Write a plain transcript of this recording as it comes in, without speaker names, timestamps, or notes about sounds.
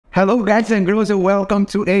Hello guys and girls and welcome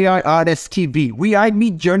to AI Artist TV. We are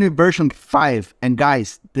MidJourney version 5 and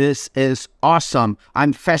guys, this is awesome.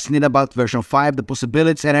 I'm fascinated about version 5, the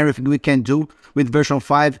possibilities and everything we can do with version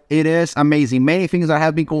 5. It is amazing. Many things I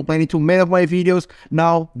have been complaining to many of my videos,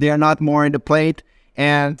 now they are not more in the plate.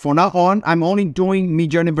 And from now on, I'm only doing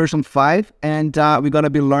MidJourney version 5 and we're going to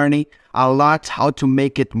be learning a lot how to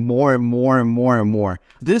make it more and more.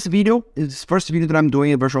 This video, this first video that I'm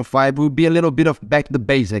doing in version 5, will be a little bit of back to the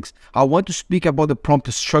basics. I want to speak about the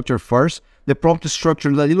prompt structure first. The prompt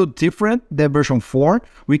structure is a little different than version 4.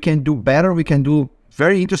 We can do better. We can do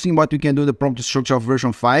very interesting what we can do the prompt structure of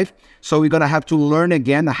version 5. So we're going to have to learn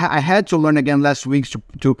again. I had to learn again last week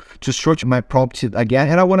to structure my prompt again.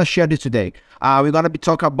 And I want to share this today. We're going to be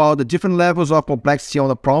talking about the different levels of complexity on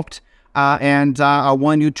the prompt. I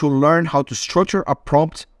want you to learn how to structure a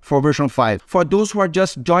prompt for version 5. For those who are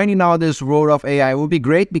just joining now this world of AI, it would be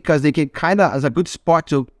great because they can kind of as a good spot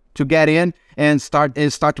to get in and start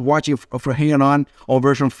watching from here on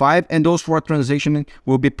version 5. And those who are transitioning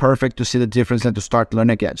will be perfect to see the difference and to start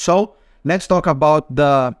learning again. So let's talk about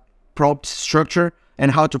the prompt structure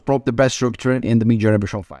and how to prompt the best structure in the MidJourney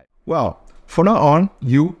version 5. Well, from now on,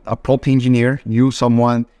 you, a prompt engineer, you,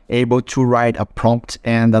 someone able to write a prompt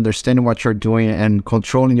and understanding what you're doing and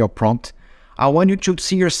controlling your prompt, I want you to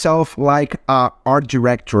see yourself like an art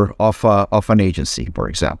director of an agency, for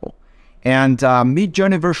example. And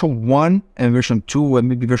MidJourney version 1 and version 2 and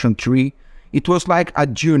maybe version 3, it was like a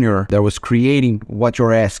junior that was creating what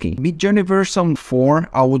you're asking. MidJourney version 4,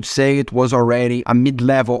 I would say it was already a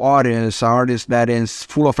mid-level artist that is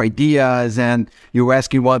full of ideas, and you're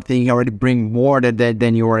asking one thing, you already bring more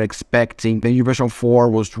than you were expecting. Then version 4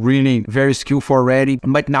 was really very skillful already.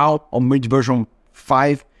 But now on mid version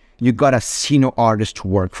 5, you got a senior artist to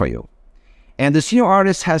work for you. And the senior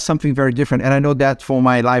artist has something very different. And I know that for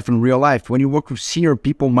my life in real life, when you work with senior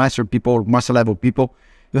people, master level people,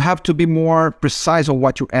 you have to be more precise on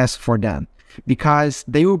what you ask for them, because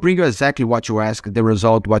they will bring you exactly what you ask, the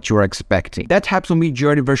result, what you're expecting. That happens with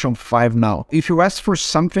MidJourney version 5 now. If you ask for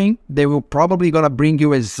something, they will probably gonna bring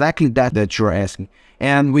you exactly that you're asking.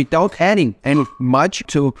 And without adding any much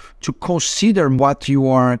to consider what you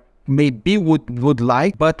are maybe would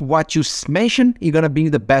like, but what you mention is gonna be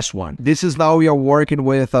the best one. This is now we are working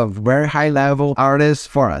with a very high level artist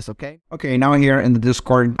for us, okay? Okay, now here in the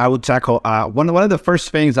Discord, I would tackle one of the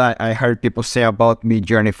first things I heard people say about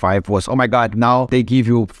MidJourney 5 was, oh my God, now they give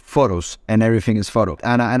you photos and everything is photo.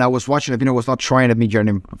 And I was watching the video, was not trying the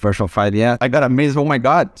MidJourney version 5 yet. I got amazed, oh my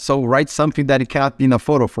God. So write something that it cannot be in a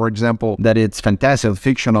photo, for example, that it's fantastic,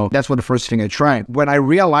 fictional. That's what the first thing I tried. When I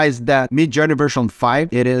realized that MidJourney version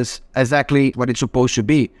 5, it is exactly what it's supposed to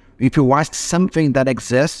be. If you ask something that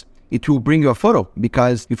exists, it will bring you a photo,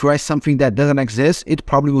 because if you ask something that doesn't exist, it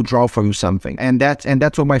probably will draw for you something. And that's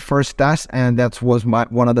what my first task, and that was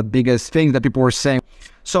one of the biggest things that people were saying.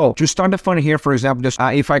 So to start the fun here, for example, just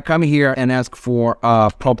if I come here and ask for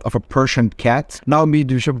a prompt of a Persian cat, now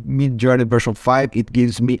MidJourney version 5, it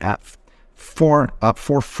gives me four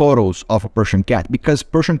photos of a Persian cat, because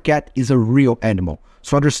Persian cat is a real animal.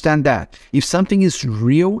 So understand that if something is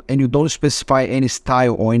real and you don't specify any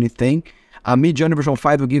style or anything, MidJourney version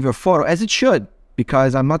 5 will give you a photo, as it should,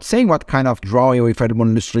 because I'm not saying what kind of drawing or if I want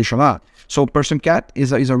illustration or not. So Persian cat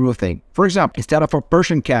is a real thing. For example, instead of a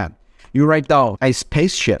Persian cat, you write down a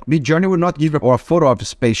spaceship. MidJourney will not give you a photo of a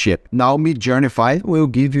spaceship. Now MidJourney 5 will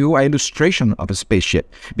give you an illustration of a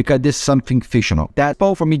spaceship, because this is something fictional. That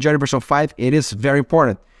for MidJourney version 5, it is very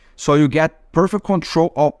important. So you get perfect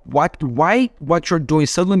control of why what you're doing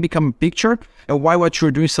suddenly become a picture, and why what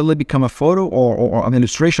you're doing suddenly become a photo or an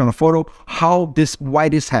illustration, a photo, why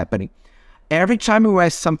this happening. Every time you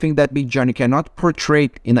ask something that MidJourney cannot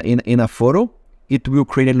portray in a photo, it will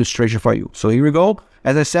create an illustration for you. So here we go.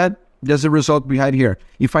 As I said, there's the result we had here.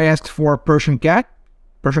 If I ask for a Persian cat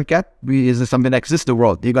is something that exists in the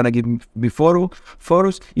world. You're gonna give me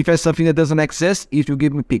photos. If it's something that doesn't exist, it will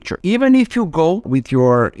give me a picture. Even if you go with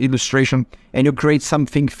your illustration and you create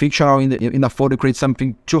something fictional in a photo, create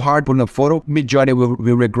something too hard in a photo, MidJourney will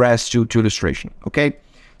regress to illustration. Okay.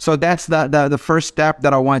 So that's the first step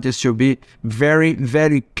that I want is to be very,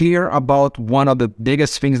 very clear about one of the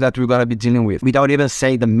biggest things that we're gonna be dealing with. Without even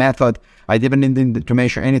saying the method, I didn't need to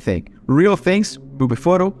mention anything. Real things will be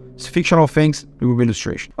photo, fictional things will be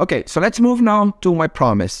illustration. Okay, so let's move now to my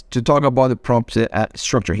promise to talk about the prompt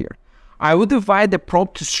structure here. I will divide the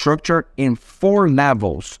prompt structure in 4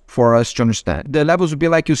 levels for us to understand. The levels will be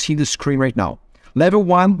like you see the screen right now. Level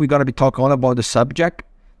 1, we're gonna be talking all about the subject.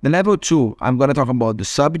 The level 2, I'm going to talk about the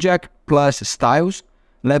subject plus styles.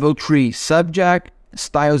 Level 3, subject,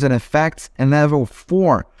 styles and effects. And level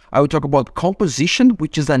 4, I will talk about composition,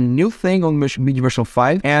 which is a new thing on MidJourney version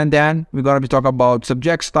 5. And then we're going to be talking about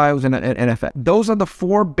subject styles and effect. Those are the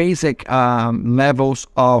 4 basic levels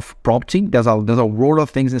of prompting. There's a world of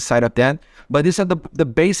things inside of that. But these are the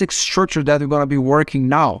basic structure that we're going to be working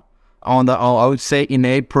now on I would say in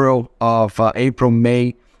April,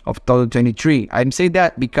 May of 2023. I'm saying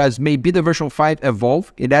that because maybe the version 5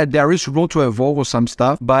 evolve. There is room to evolve with some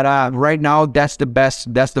stuff, but right now that's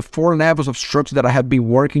the 4 levels of structure that I have been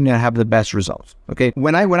working and have the best results. Okay,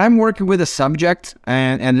 when I'm working with a subject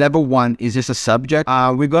and level 1 is just a subject,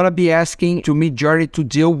 we're gonna be asking to MidJourney to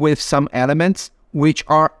deal with some elements which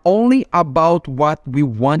are only about what we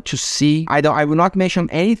want to see. I will not mention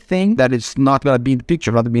anything that is not gonna be in the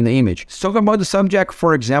picture, not be in the image. So talking about the subject,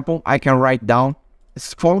 for example, I can write down,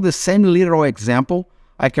 follow the same literal example.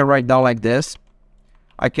 I can write down like this.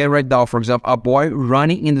 I can write down, for example, a boy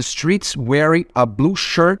running in the streets wearing a blue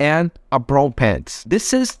shirt and a brown pants.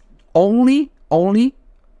 This is only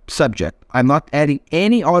subject. I'm not adding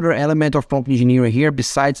any other element of prompt engineering here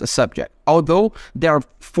besides a subject. Although there are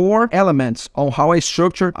 4 elements on how I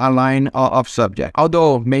structure a line of subject.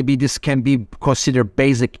 Although maybe this can be considered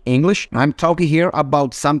basic English, I'm talking here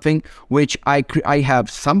about something which I have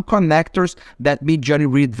some connectors that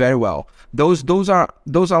MidJourney read very well. Those are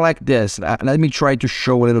like this. Let me try to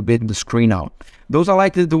show a little bit in the screen now. Those are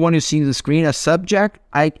like the one you see in the screen. A subject,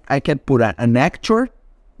 I can put an actor.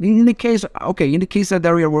 In the case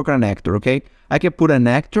that we are working on an actor, okay, I can put an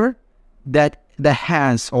actor that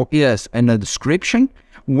has or is in a description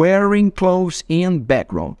wearing clothes in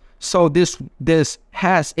background. So this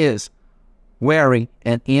has, is, wearing,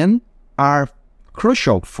 and in are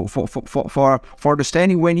crucial for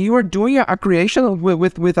understanding when you are doing a creation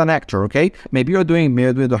with an actor. Okay, maybe you're doing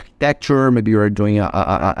with architecture, maybe you're doing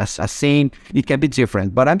a scene. It can be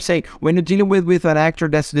different, but I'm saying when you're dealing with an actor,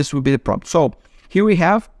 this will be the prompt. So here we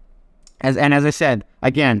have, as I said,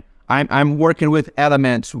 again, I'm working with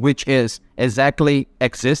elements which is exactly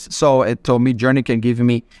exists. So MidJourney can give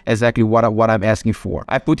me exactly what I'm asking for.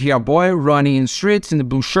 I put here a boy running in streets in the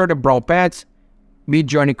blue shirt and brown pants.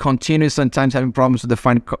 MidJourney continues sometimes having problems to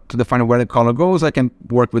define where the color goes. I can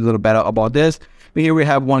work with a little better about this. But here we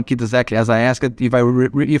have one kid exactly as I asked it.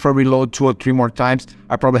 If I reload 2 or 3 more times,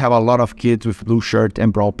 I probably have a lot of kids with blue shirt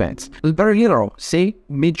and brown pants. It's very literal. See,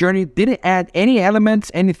 MidJourney didn't add any elements,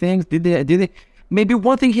 anything. Did it? Maybe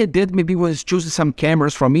one thing he did maybe was choosing some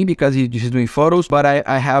cameras from me because he's doing photos, but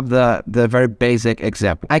I have the very basic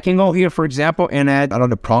example. I can go here, for example, and add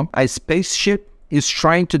another prompt. A spaceship is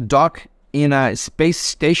trying to dock in a space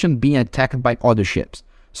station being attacked by other ships.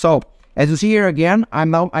 So as you see here again,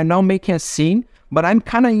 I'm now making a scene, but I'm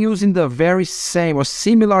kind of using the very same or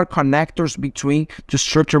similar connectors between to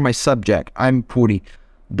structure my subject. I'm putting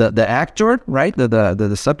the actor, right?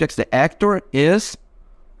 The subjects, the actor is,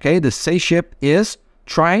 okay, the spaceship is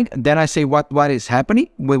trying, then I say what is happening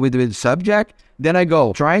with the subject, then I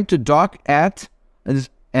go trying to dock at,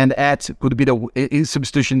 and at could be in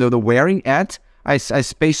substitution of the wearing at a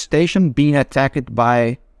space station being attacked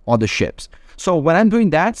by other ships. So when I'm doing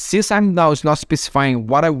that, since I'm now not specifying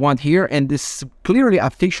what I want here, and this is clearly a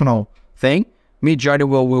fictional thing, MidJourney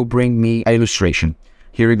will bring me an illustration.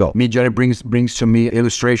 Here we go. MidJourney brings to me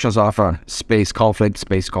illustrations of space conflict,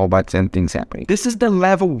 space combats, and things happening. This is the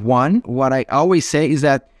level 1. What I always say is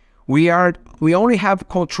that we only have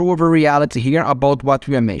control over reality here about what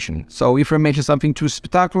we are mentioning. So if we mention something too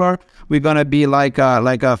spectacular, we're gonna be like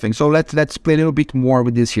a thing. So let's play a little bit more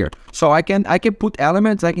with this here. So I can put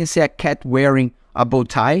elements. I can say a cat wearing a bow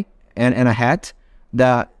tie and a hat.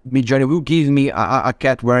 The MidJourney will give me a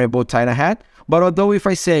cat wearing a bow tie and a hat. But although if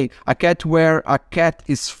I say a cat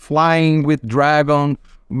is flying with dragon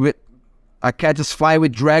wings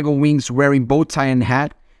wearing bow tie and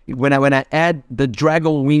hat, when I add the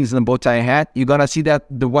dragon wings and the bow tie and hat, you're gonna see that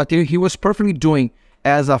what he was perfectly doing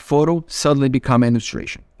as a photo suddenly become an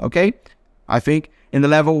illustration. Okay, I think in the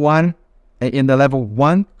level 1,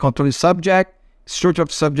 controlling subject, structure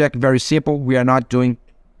of subject, very simple. We are not doing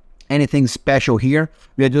anything special here.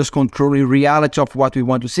 We are just controlling reality of what we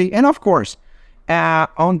want to see, and of course.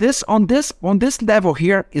 On this level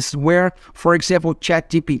here is where, for example,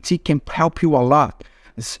 ChatGPT can help you a lot.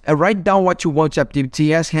 Write down what you want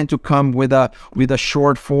ChatGPT, ask him to come with a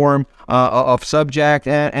short form of subject,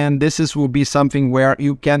 and this will be something where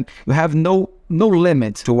you have no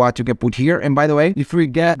limit to what you can put here. And by the way, if we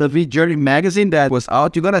get the MidJourney magazine that was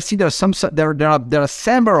out, you're gonna see there are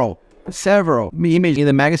several several images in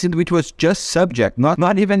the magazine which was just subject,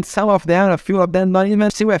 not even some of them, a few of them, not even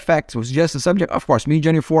still effects, it was just a subject. Of course,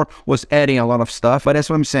 MidJourney 4 was adding a lot of stuff, but that's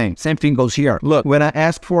what I'm saying. Same thing goes here. Look, when I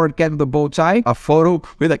ask for a cat with a bow tie, a photo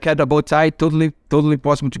with a cat with a bow tie, totally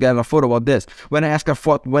possible to get a photo of this. When I ask a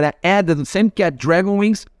photo, when I add the same cat dragon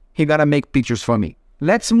wings, he gotta make pictures for me.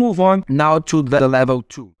 Let's move on now to the level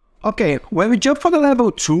 2. Okay, when we jump for the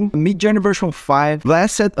level 2, MidJourney version 5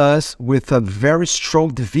 blessed us with a very strong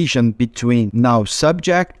division between now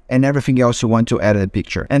subject and everything else you want to add in the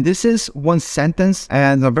picture. And this is one sentence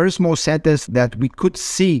and a very small sentence that we could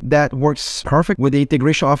see that works perfect with the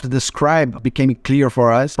integration of the describe became clear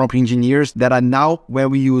for us, prompt engineers, that are now where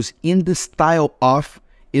we use in the style of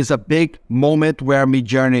is a big moment where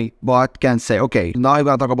MidJourney bot can say, okay, now I'm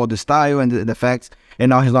gonna talk about the style and the effects, and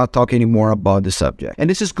now he's not talking anymore about the subject. And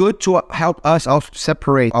this is good to help us also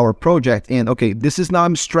separate our project in, okay, this is now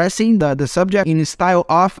I'm stressing the subject in style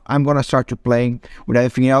off, I'm gonna start to playing with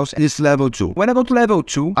everything else. This is level 2. When I go to level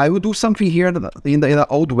 2, I will do something here in the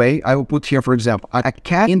old way. I will put here, for example, a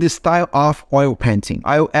cat in the style of oil painting.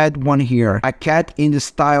 I will add one here, a cat in the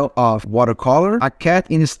style of watercolor, a cat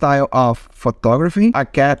in the style of photography, a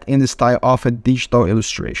cat in the style of a digital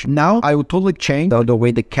illustration. Now I will totally change the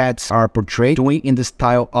way the cats are portrayed, doing in the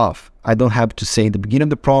style of. I don't have to say in the beginning of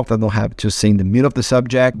the prompt, I don't have to say in the middle of the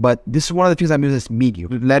subject, but this is one of the things I'm using as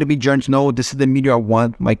medium. Let MidJourney know this is the medium I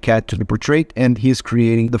want my cat to be portrayed, and he's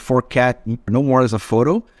creating the for cat no more as a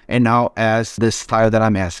photo, and now as the style that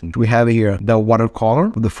I'm asking. We have here the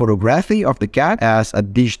watercolor, the photography of the cat as a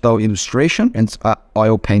digital illustration and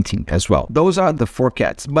oil painting as well. Those are the 4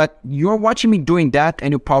 cats. But you're watching me doing that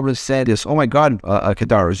and you probably said this, oh my God,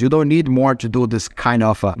 Kadaros, you don't need more to do this kind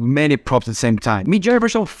of many prompts at the same time. MidJourney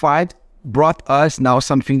version 5 brought us now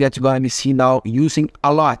something that you're going to see now using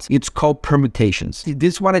a lot. It's called permutations.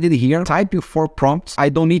 This is what I did here. Typing 4 prompts. I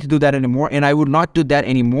don't need to do that anymore, and I will not do that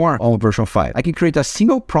anymore on version 5. I can create a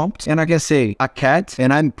single prompt and I can say a cat,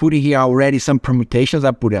 and I'm putting here already some permutations.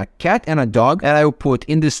 I put a cat and a dog, and I will put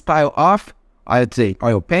in the style of, I'd say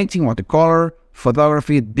oil painting, watercolor,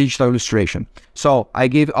 photography, digital illustration. So I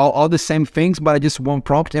gave all the same things, but I just one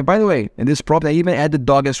prompt. And by the way, in this prompt, I even add the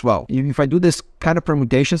dog as well. If I do this kind of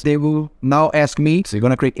permutations, they will now ask me, so you're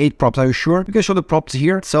going to create 8 prompts. Are you sure? You can show the prompts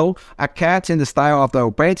here. So a cat in the style of the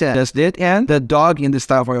oil painting, just did, and the dog in the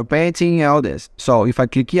style of oil painting, and all this. So if I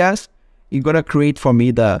click yes, you're going to create for me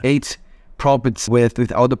the 8 prompts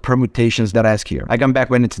with all the permutations that I ask here. I come back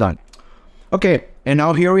when it's done. Okay, and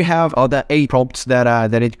now here we have all the 8 prompts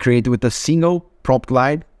that it created with a single prompt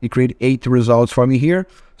line. It created 8 results for me here.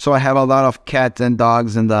 So I have a lot of cats and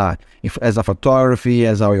dogs and as a photography,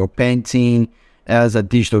 as a oil painting, as a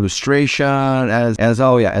digital illustration, as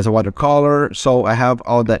a watercolor. So I have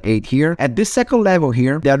all the 8 here. At this second level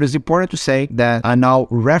here, that is important to say that now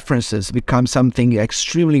references become something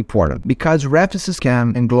extremely important, because references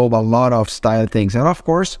can englobe a lot of style things. And of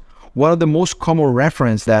course, one of the most common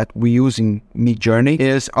reference that we use in MidJourney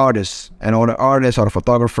is artists and other artists, other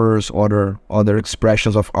photographers, other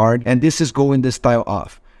expressions of art. And this is going the style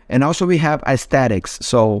of. And also we have aesthetics,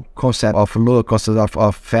 so concept of look, concept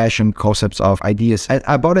of fashion, concepts of ideas.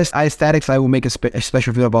 About aesthetics, I will make a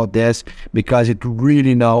special video about this, because it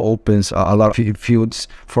really now opens a lot of fields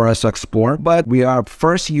for us to explore. But we are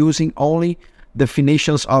first using only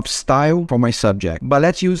definitions of style for my subject. But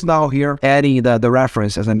let's use now here adding the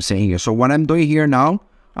reference, as I'm saying here. So what I'm doing here now,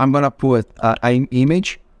 I'm gonna put an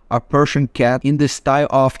image, a Persian cat in the style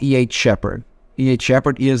of E.H. Shepard. E.H.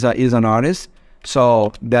 Shepard is an artist.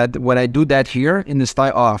 So that when I do that here in the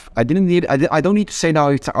style of, I don't need to say now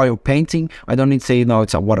it's an oil painting. I don't need to say now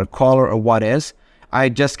it's a watercolor or what is. I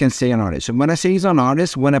just can say an artist. So when I say he's an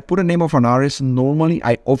artist, when I put a name of an artist, normally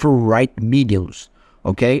I overwrite mediums.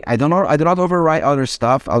 Okay, I do not overwrite other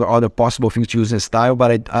stuff, other possible things to use in style,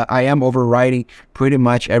 but I am overwriting pretty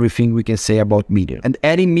much everything we can say about medium. And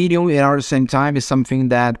adding medium at the same time is something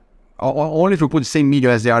that only if you put the same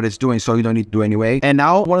medium as the artist is doing, so you don't need to do anyway. And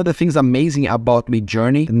now one of the things amazing about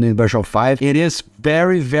MidJourney in the version 5, it is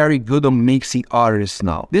very, very good on mixing artists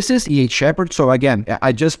now. This is E.H. Shepard. So again,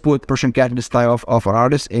 I just put Persian cat in the style of an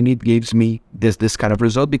artist, and it gives me this kind of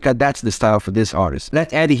result, because that's the style for this artist.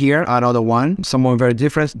 Let's add here another one, someone very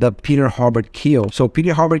different, the Peter Harbert Keel. So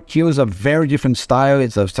Peter Harbert Keel is a very different style.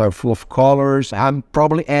 It's a style full of colors. I'm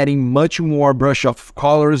probably adding much more brush of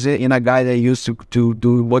colors in a guy that used to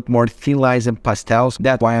do much more thin lines and pastels.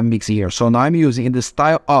 That's why I'm mixing here. So now I'm using in the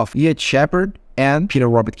style of E.H. Shepard and Peter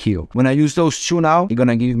Robert Keel. When I use those two now, you're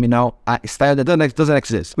gonna give me now a style that doesn't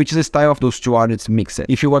exist, which is the style of those two artists mixed.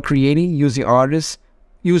 If you are creating using artists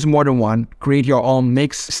use more than one, create your own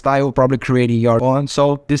mix style, probably creating your own.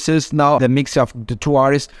 So this is now the mix of the two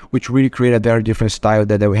artists, which really create a very different style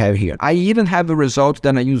that we have here. I even have the results,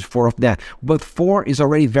 then I use 4 of that, but 4 is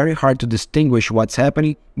already very hard to distinguish what's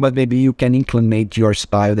happening, but maybe you can inclinate your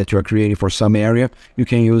style that you're creating for some area. You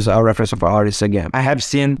can use a reference of artists again. I have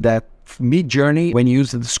seen that MidJourney, when you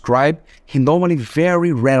use the scribe, he normally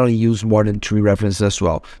very rarely use more than 3 references as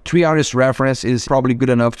well. 3 artist reference is probably good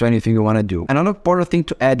enough to anything you want to do. Another important thing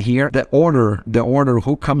to add here, the order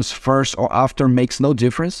who comes first or after makes no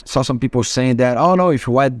difference. Saw some people saying that, oh no, if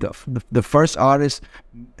you add the first artist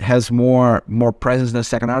has more presence than the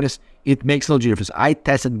second artist, it makes no difference. I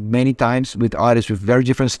tested many times with artists with very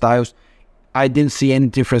different styles. I didn't see any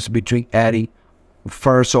difference between adding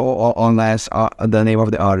first or last the name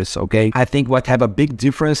of the artist. Okay, I think what have a big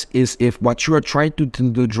difference is if what you are trying to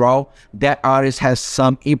draw, that artist has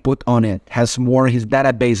some input on it, has more his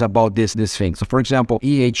database about this thing. So for example,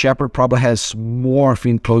 E.A. Shepard probably has more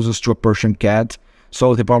thing closest to a Persian cat,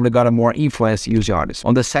 so they probably got a more influence using artists.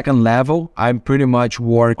 On the second level, I'm pretty much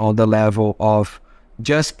work on the level of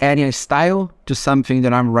just adding a style to something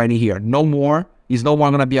that I'm writing here. No more. It's no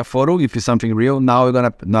more gonna be a photo if it's something real. Now we're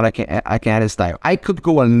gonna I can add a style. I could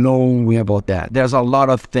go a long way about that. There's a lot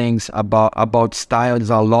of things about style. There's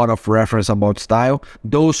a lot of reference about style.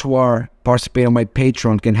 Those who are participating on my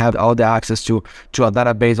Patreon can have all the access to a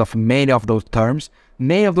database of many of those terms.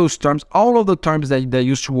 Many of those terms, all of the terms that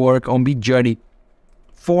used to work on MidJourney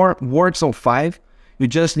 4 works on 5. You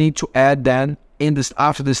just need to add them in this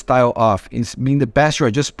after the style off. It's being the best, you're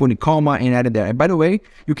just putting comma and adding there. And by the way,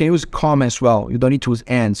 you can use comma as well. You don't need to use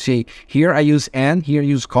and. See, here I use and, here I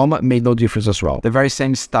use comma, made no difference as well. The very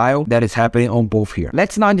same style that is happening on both here.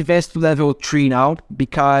 Let's now advance to level 3 now,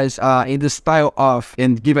 because in the style off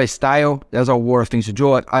and give a style, there's a lot of things to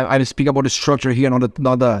do. I speak about the structure here,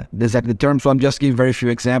 not the exact term, so I'm just giving very few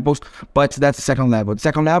examples, but that's the second level. The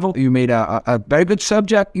second level, you made a very good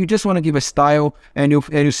subject, you just want to give a style and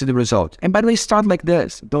you see the result. And by the way, start like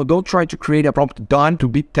this. Don't try to create a prompt done to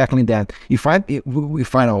be tackling that. If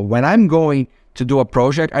I know when I'm going to do a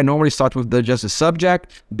project, I normally start with just the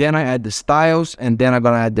subject, then I add the styles, and then I'm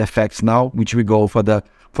gonna add the effects now, which we go for the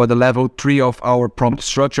level 3 of our prompt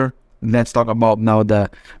structure. Let's talk about now the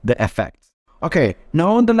effects. Okay,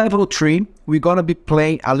 now on the level 3, we're gonna be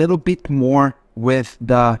playing a little bit more with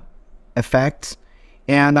the effects.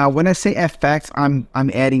 And when I say effects, I'm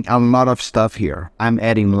adding a lot of stuff here. I'm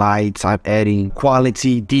adding lights, I'm adding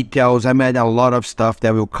quality, details. I'm adding a lot of stuff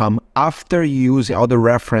that will come after you use all the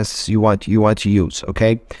references you want to use,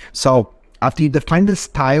 okay? So after you define the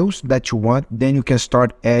styles that you want, then you can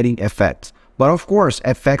start adding effects. But of course,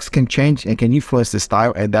 effects can change and can influence the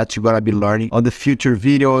style, and that you're gonna be learning on the future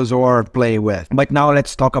videos or play with. But now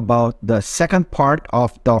let's talk about the second part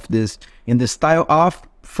of this. In the style off,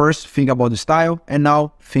 first think about the style, and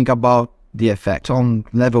now think about the effect. On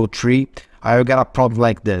level 3, I got a prompt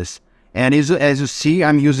like this, and as you see,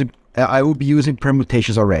 I will be using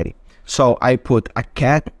permutations already. So I put a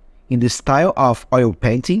cat in the style of oil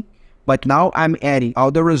painting, but now I'm adding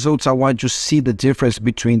all the results. I want to see the difference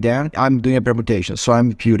between them. I'm doing a permutation, so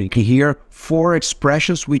I'm putting here 4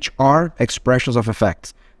 expressions, which are expressions of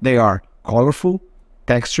effects. They are colorful,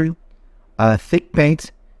 texture, thick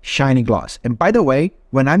paint, shiny gloss. And by the way,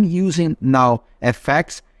 when I'm using now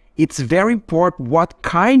effects, it's very important what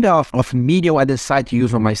kind of medium I decide to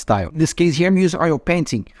use for my style. In this case here, I'm using oil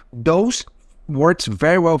painting. Those works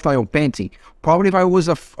very well with oil painting. Probably if I was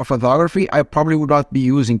a photography, I probably would not be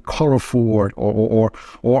using colorful or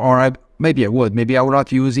maybe I would. Maybe I would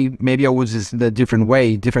not using, maybe I would use the different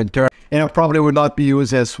way, different term. And I probably would not be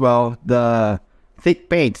using as well the thick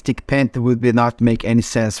paint would not make any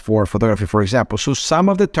sense for photography, for example. So some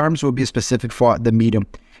of the terms will be specific for the medium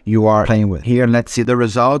you are playing with. Here, let's see the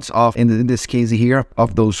results of, in this case here,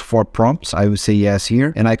 of those 4 prompts. I will say yes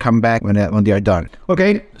here, and I come back when they are done.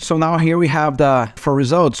 Okay, so now here we have the 4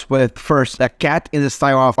 results with first a cat in the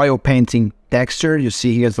style of oil painting texture. You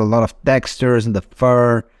see here's a lot of textures in the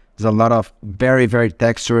fur. There's a lot of very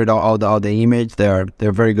textured, all the image. They're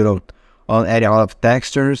very good on adding a lot of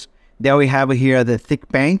textures. Then we have here the thick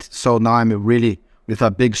paint. So now I'm really with a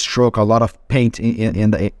big stroke, a lot of paint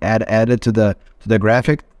added to the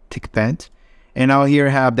graphic, thick paint. And now here I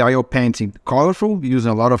have the oil painting colorful,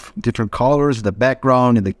 using a lot of different colors, the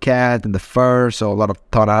background and the cat and the fur, so a lot of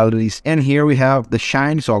tonalities. And here we have the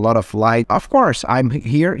shine, so a lot of light. Of course, I'm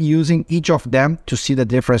here using each of them to see the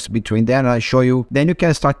difference between them, and I show you. Then you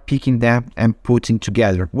can start picking them and putting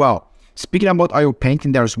together. Well, Speaking about oil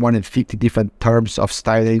painting, there's more than 50 different terms of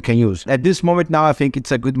style that you can use. At this moment now, I think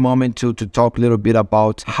it's a good moment to talk a little bit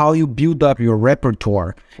about how you build up your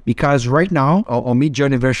repertoire. Because right now, on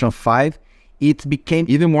MidJourney version 5, it became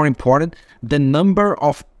even more important. The number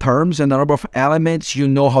of terms and the number of elements you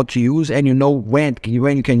know how to use, and you know when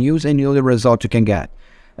you can use, and you know the result you can get.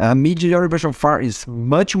 MidJourney version 5 is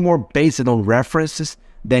much more based on references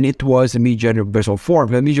than it was in MidJourney version 4.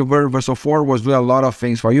 Because MidJourney version 4 was doing a lot of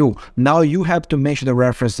things for you. Now you have to mention the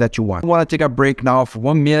reference that you want. I want to take a break now for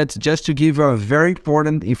 1 minute just to give you a very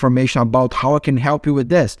important information about how I can help you with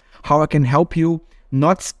this. How I can help you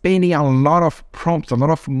not spending a lot of prompts, a lot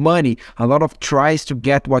of money, a lot of tries to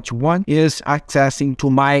get what you want, is accessing to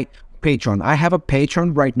my Patreon. I have a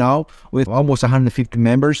Patreon right now with almost 150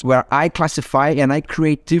 members where I classify and I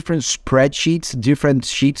create different spreadsheets, different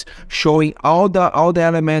sheets showing all the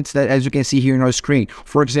elements that, as you can see here on our screen.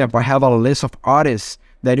 For example, I have a list of artists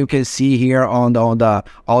that you can see here on the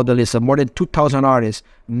list of more than 2,000 artists,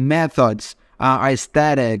 methods,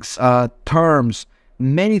 aesthetics, terms,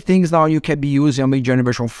 many things now you can be using on MidJourney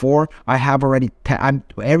version 4. I have already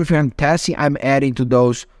everything I'm testing, I'm adding to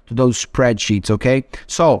those spreadsheets. Okay,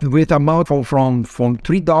 so with amount from $3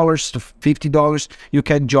 to $50, you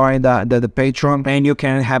can join the Patreon and you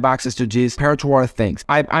can have access to these repertoire things.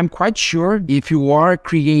 I'm quite sure if you are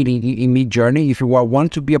creating in MidJourney, if you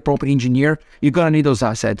want to be a proper engineer, you're gonna need those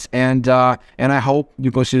assets, and I hope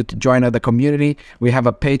you consider to join the community. We have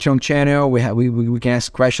a Patreon channel. We can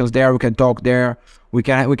ask questions there. We can talk there. We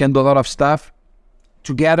can do a lot of stuff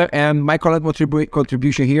together, and my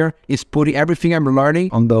contribution here is putting everything I'm learning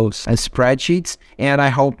on those spreadsheets, and I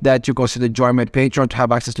hope that you consider join my Patreon to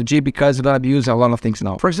have access to G, because I'm going to be using a lot of things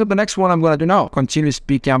now. For example, the next one I'm going to do now, continue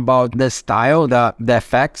speaking about the style, the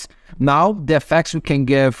effects. Now, the effects we can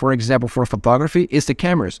give, for example, for photography is the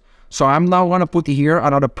cameras. So I'm now going to put here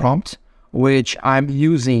another prompt, which I'm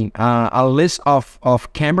using a list of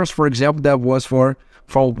cameras, for example, that was for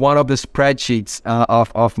one of the spreadsheets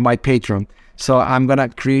of my Patreon. So I'm gonna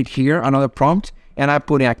create here another prompt, and I'm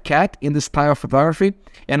putting a cat in the style of photography,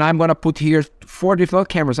 and I'm gonna put here 4 different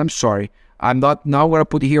cameras. I'm sorry, I'm not now gonna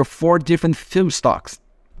put here 4 different film stocks.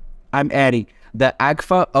 I'm adding the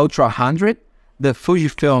Agfa Ultra 100, the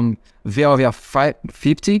Fujifilm Velvia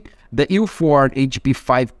 550, the Ilford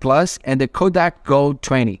HP5 Plus, and the Kodak Gold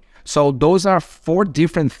 20. So those are 4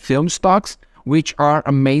 different film stocks, which are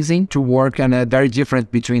amazing to work, and very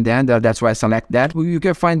different between them. That's why I select that. You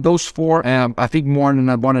can find those 4, I think more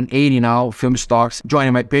than 80 now film stocks,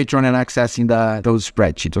 joining my Patreon and accessing those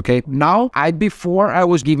spreadsheets. Okay, now before I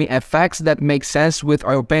was giving effects that make sense with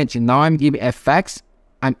oil painting. Now I'm giving effects.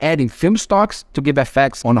 I'm adding film stocks to give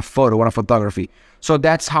effects on a photo, on a photography. So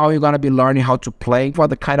that's how you're gonna be learning how to play,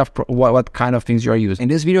 what kind of things you're using. In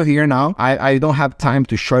this video here now, I don't have time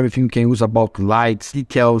to show everything you can use about lights,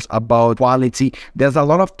 details, about quality. There's a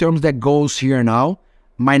lot of terms that goes here now.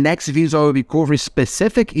 My next videos I will be covering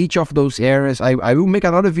specific each of those areas. I will make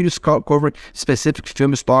another videos covering specific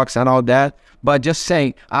film stocks and all that. But just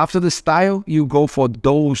saying, after the style, you go for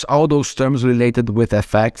all those terms related with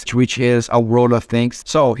effects, which is a world of things.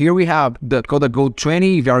 So here we have the Gold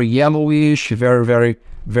 20, very yellowish, very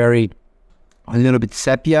a little bit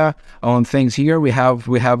sepia on things here. We have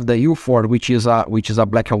the Ilford, which is a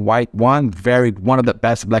black and white one, one of the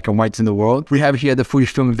best black and whites in the world. We have here the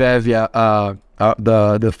Fujifilm Velvia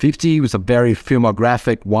the 50 was a very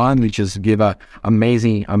filmographic one, which is give a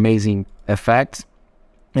amazing effects.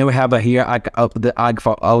 And we have here the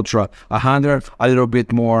Agfa Ultra 100, a little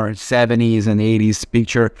bit more 70s and 80s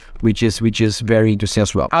picture, which is very interesting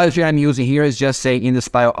as well. Other thing I'm using here is just say in the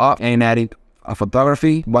style of and adding a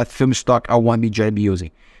photography, what film stock I want MidJourney to be using.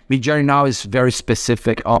 MidJourney now is very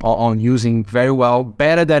specific on using very well,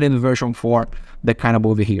 better than in version 4, the kind of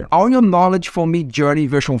over here. All your knowledge for MidJourney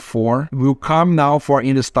version 4 will come now for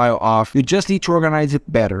in the style of, you just need to organize it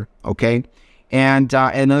better, okay? And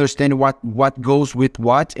understand what goes with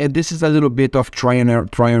what, and this is a little bit of trial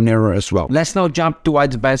and error as well. Let's now jump to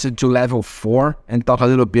advanced to level 4 and talk a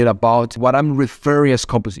little bit about what I'm referring as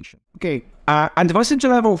composition. Okay, advanced to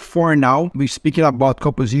level 4 now, we're speaking about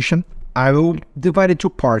composition. I will divide it into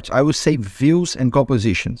 2 parts. I will say views and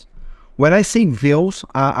compositions. When I say views,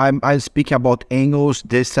 I'm speaking about angles,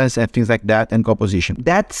 distance, and things like that, and composition.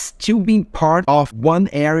 That's still being part of one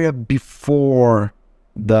area before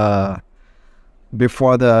the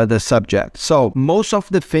subject. So most of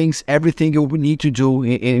the things, everything you need to do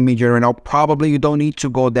in MidJourney now, probably you don't need to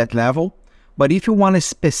go that level. But if you want a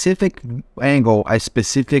specific angle, a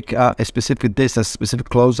specific distance, specific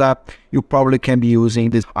close-up, you probably can be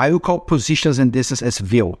using this. I will call positions and distance as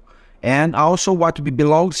view. And also what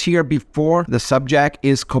belongs here before the subject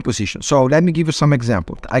is composition. So let me give you some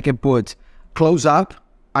examples. I can put close up,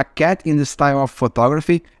 a cat in the style of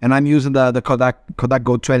photography, and I'm using the Kodak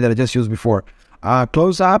Gold 20 that I just used before.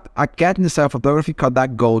 Close up, a cat in the style of photography,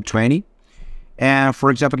 Kodak Gold 20. And for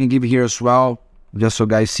example, I can give you here as well, just so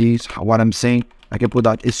guys see what I'm saying. I can put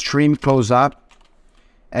that extreme close up,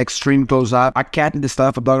 a cat in the style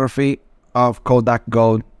of photography of Kodak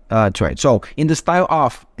Gold 20. So in the style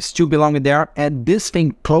of, still belonging there, and this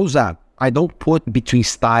thing close up, I don't put between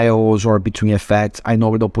styles or between effects. I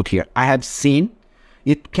normally don't put here. I have seen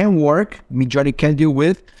it can work, MidJourney can deal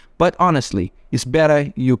with, but honestly, it's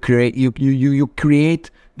better you create you create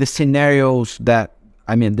the scenarios that,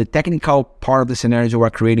 I mean, the technical part of the scenarios you are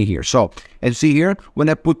creating here. So as you see here, when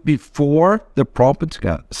I put before the prompt,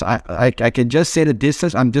 so I can just say the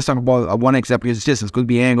distance. I'm just talking about one example. It's distance, could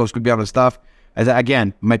be angles, could be other stuff. As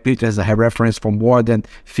again, my picture has a reference for more than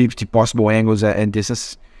 50 possible angles and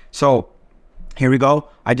distance. So here we go.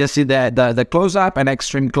 I just see the close up and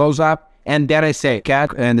extreme close up, and then I say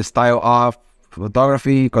cat and the style of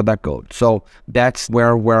photography, Kodak Gold. So that's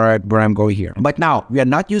where I'm going here. But now we are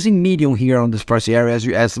not using medium here on this first area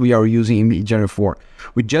as we are using in MidJourney 4.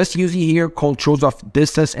 We're just using here controls of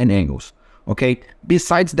distance and angles. Okay.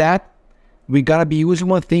 Besides that, we gotta be using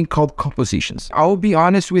one thing called compositions. I'll be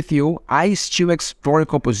honest with you, I still explore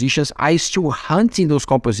compositions. I still hunting those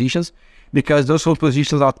compositions, because those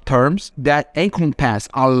compositions are terms that encompass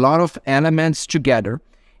a lot of elements together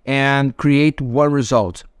and create one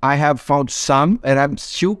result. I have found some, and I'm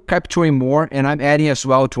still capturing more, and I'm adding as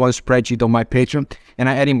well to one spreadsheet on my Patreon, and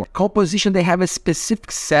I'm adding more. Composition, they have a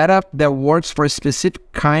specific setup that works for a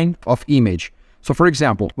specific kind of image. So for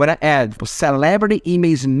example, when I add celebrity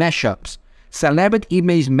image mashups, celebrity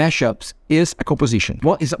image mashups is a composition.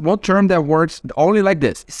 One term that works only like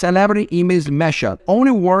this. Celebrity image mashup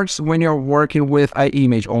only works when you're working with an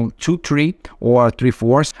image on 2/3 or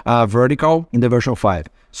 3/4 vertical in the version 5.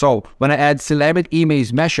 So when I add celebrity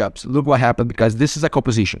image mashups, look what happened, because this is a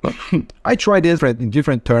composition. I tried this in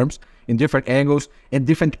different terms, in different angles, and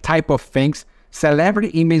different type of things. Celebrity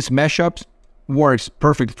image mashups works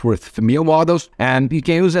perfect with female models, and you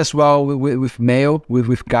can use as well with male,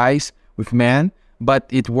 with guys, with men, but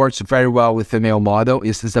it works very well with female model.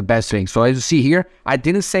 This is the best thing. So as you see here, I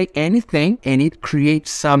didn't say anything, and it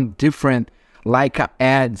creates some different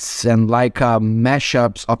ads and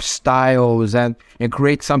mashups of styles and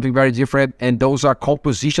create something very different. And those are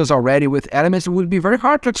compositions already with elements. It would be very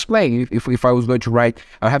hard to explain if I was going to write.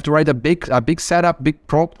 I have to write a big setup, big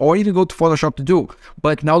prompt, or even go to Photoshop to do.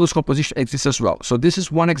 But now those compositions exist as well. So this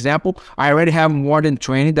is one example. I already have more than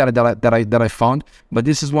 20 that I found, but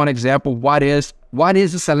this is one example. What is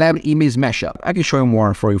a celebrity image mashup? I can show you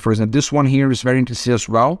more for you. For example, this one here is very interesting as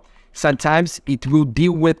well. Sometimes it will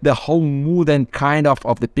deal with the whole mood and kind of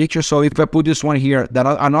the picture. So if I put this one here, that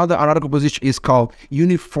another composition is called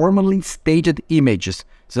uniformly staged images.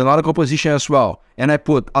 It's another composition as well. And I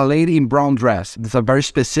put a lady in brown dress. It's a very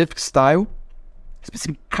specific style,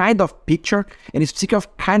 specific kind of picture, and a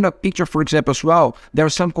specific kind of picture, for example, as well. There are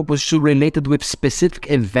some compositions related with specific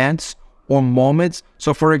events or moments.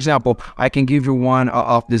 So for example, I can give you one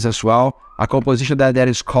of this as well. A composition that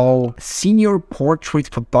is called senior portrait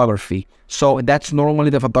photography. So that's normally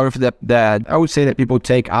the photography that I would say that people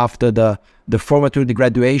take after the formative, the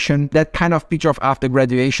graduation. That kind of picture of after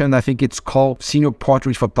graduation, I think it's called senior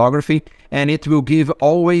portrait photography. And it will give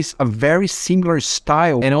always a very similar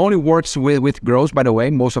style, and only works with girls, by the way,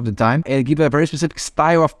 most of the time. And give a very specific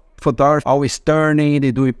style of photography, always turning.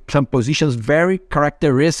 They do some positions very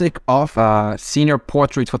characteristic of senior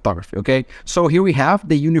portrait photography. Okay, so here we have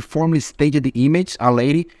the uniformly staged image, a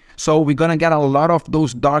lady. So we're gonna get a lot of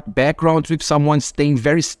those dark backgrounds with someone staying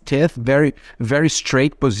very stiff, very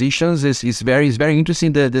straight positions. It's very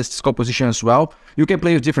interesting, this composition as well. You can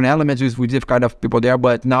play with different elements with different kind of people there,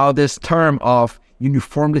 but now this term of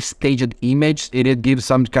uniformly staged image, it gives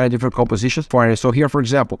some kind of different compositions for it. So here, for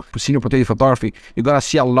example, for senior portrait photography, you're gonna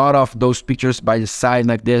see a lot of those pictures by the side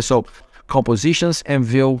like this. So compositions and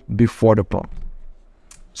view before the prompt.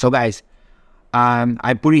 So guys,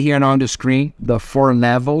 I put it here now on the screen, the 4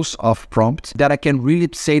 levels of prompt that I can really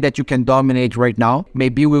say that you can dominate right now.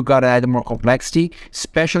 Maybe we've got to add more complexity,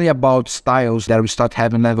 especially about styles that we start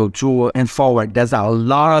having level 2 and forward. There's a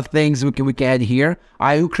lot of things we can add here.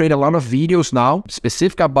 I will create a lot of videos now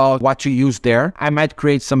specific about what to use there. I might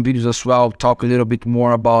create some videos as well, talk a little bit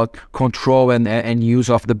more about control and use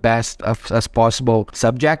of the best as possible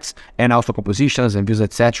subjects, and also compositions and views,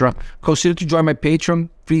 etc. Consider to join my Patreon.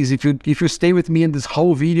 Please, if you stay with me in this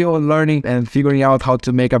whole video, learning and figuring out how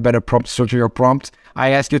to make a better prompt, structure your prompt,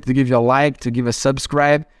 I ask you to give you a like, to give a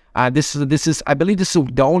subscribe. This is I believe this is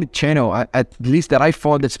the only channel, at least that I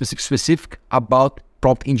found that's specific about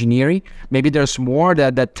prompt engineering. Maybe there's more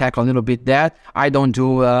that tackle a little bit that. I don't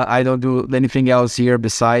do anything else here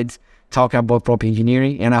besides talking about prompt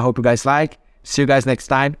engineering. And I hope you guys like. See you guys next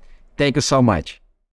time. Thank you so much.